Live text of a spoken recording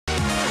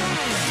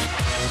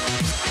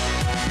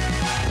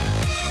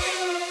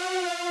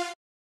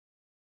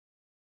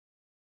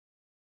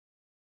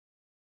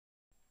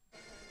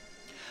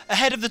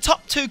Ahead of the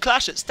top two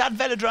clash at Stade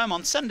Velodrome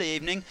on Sunday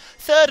evening,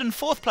 3rd and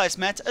 4th place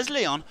met as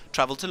Lyon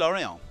travelled to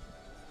Lorient.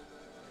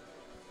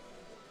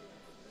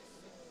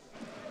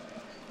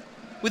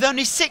 With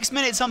only 6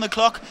 minutes on the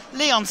clock,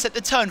 Lyon set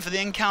the tone for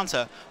the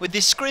encounter with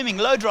this screaming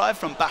low drive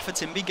from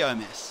Bafetimbi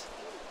GOMIS.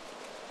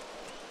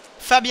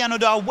 Fabien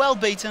well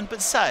beaten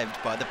but saved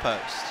by the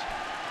post.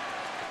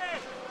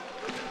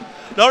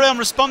 Lorient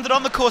responded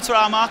on the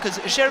quarter-hour mark as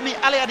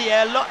Jérémie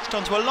ALIADIERE latched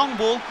onto a long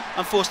ball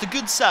and forced a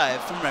good save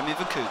from Rémy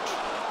VERCOUTRE.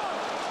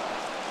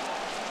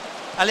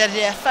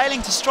 ALIADIERE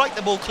failing to strike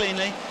the ball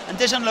cleanly and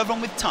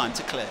Lorient with time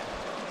to clear.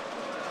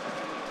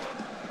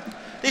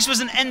 This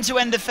was an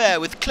end-to-end affair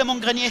with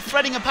Clément Grenier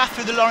threading a path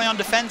through the Lorient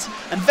defence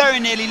and very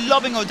nearly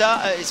lobbing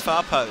AUDARD at his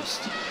far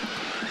post.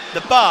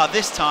 The bar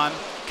this time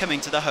coming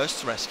to the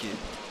host's rescue.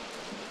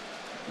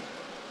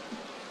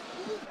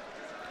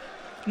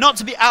 Not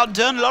to be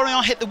outdone,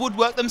 Lorient hit the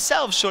woodwork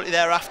themselves shortly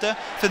thereafter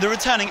for the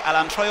returning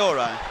Alain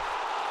TRAORE.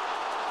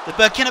 The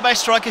Burkinabe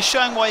striker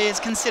showing why he is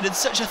considered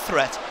such a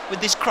threat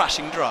with this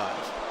crashing drive.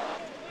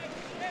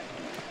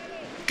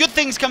 Good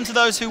things come to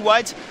those who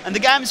wait, and the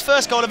game's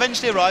first goal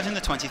eventually arrived in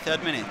the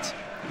 23rd minute.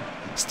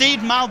 Stade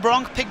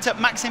Malbranc picked up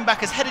Maxime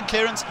Bacca's headed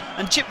clearance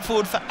and chipped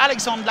forward for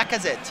Alexandre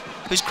Lacazette,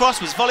 whose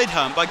cross was volleyed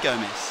home by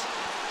GOMIS.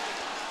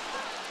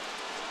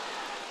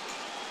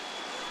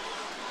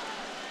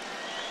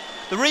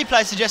 The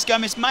replay suggests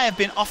GOMIS may have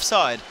been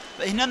offside,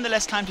 but he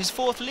nonetheless claimed his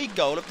 4th league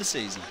goal of the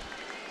season.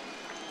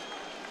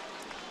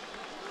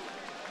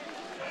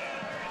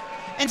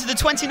 Into the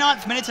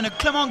 29th minute and a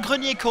Clément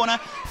Grenier corner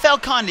fell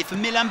kindly for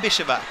Milan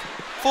Bischovac,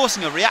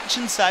 forcing a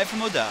reaction save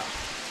from AUDARD.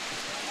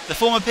 The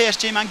former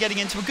PSG man getting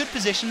into a good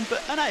position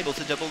but unable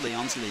to double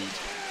Lyon's lead.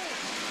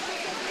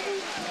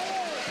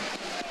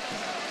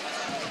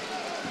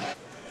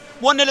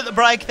 "1-0 at the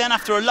break then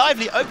after a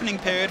lively opening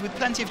period with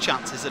plenty of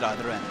chances at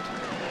either end.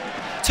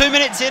 2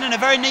 minutes in and a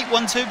very neat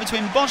 1-2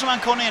 between Benjamin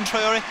Cornet and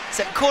TRAORE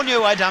set Cornet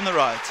away down the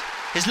right.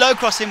 His low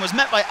crossing was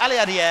met by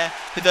ALIADIERE,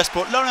 who thus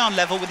brought Lorient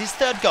level with his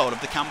 3rd goal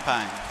of the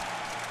campaign.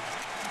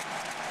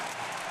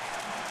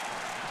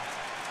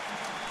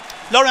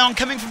 Lorient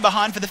coming from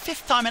behind for the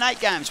 5th time in 8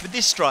 games with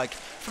this strike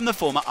from the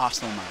former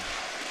Arsenal man.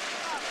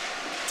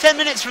 10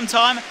 minutes from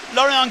time,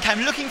 Lorient came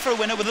looking for a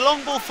winner with a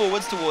long ball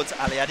forwards towards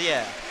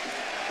ALIADIERE.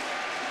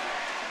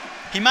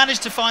 He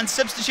managed to find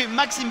substitute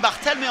Maxime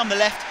Barthelemy on the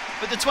left,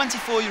 but the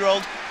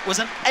 24-year-old was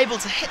unable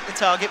to hit the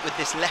target with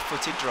this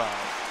left-footed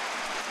drive.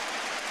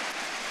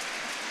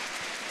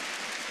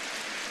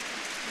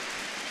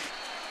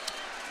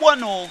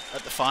 1-1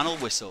 at the final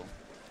whistle.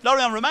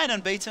 Lorient remain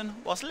unbeaten,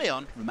 whilst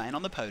Lyon remain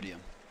on the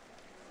podium.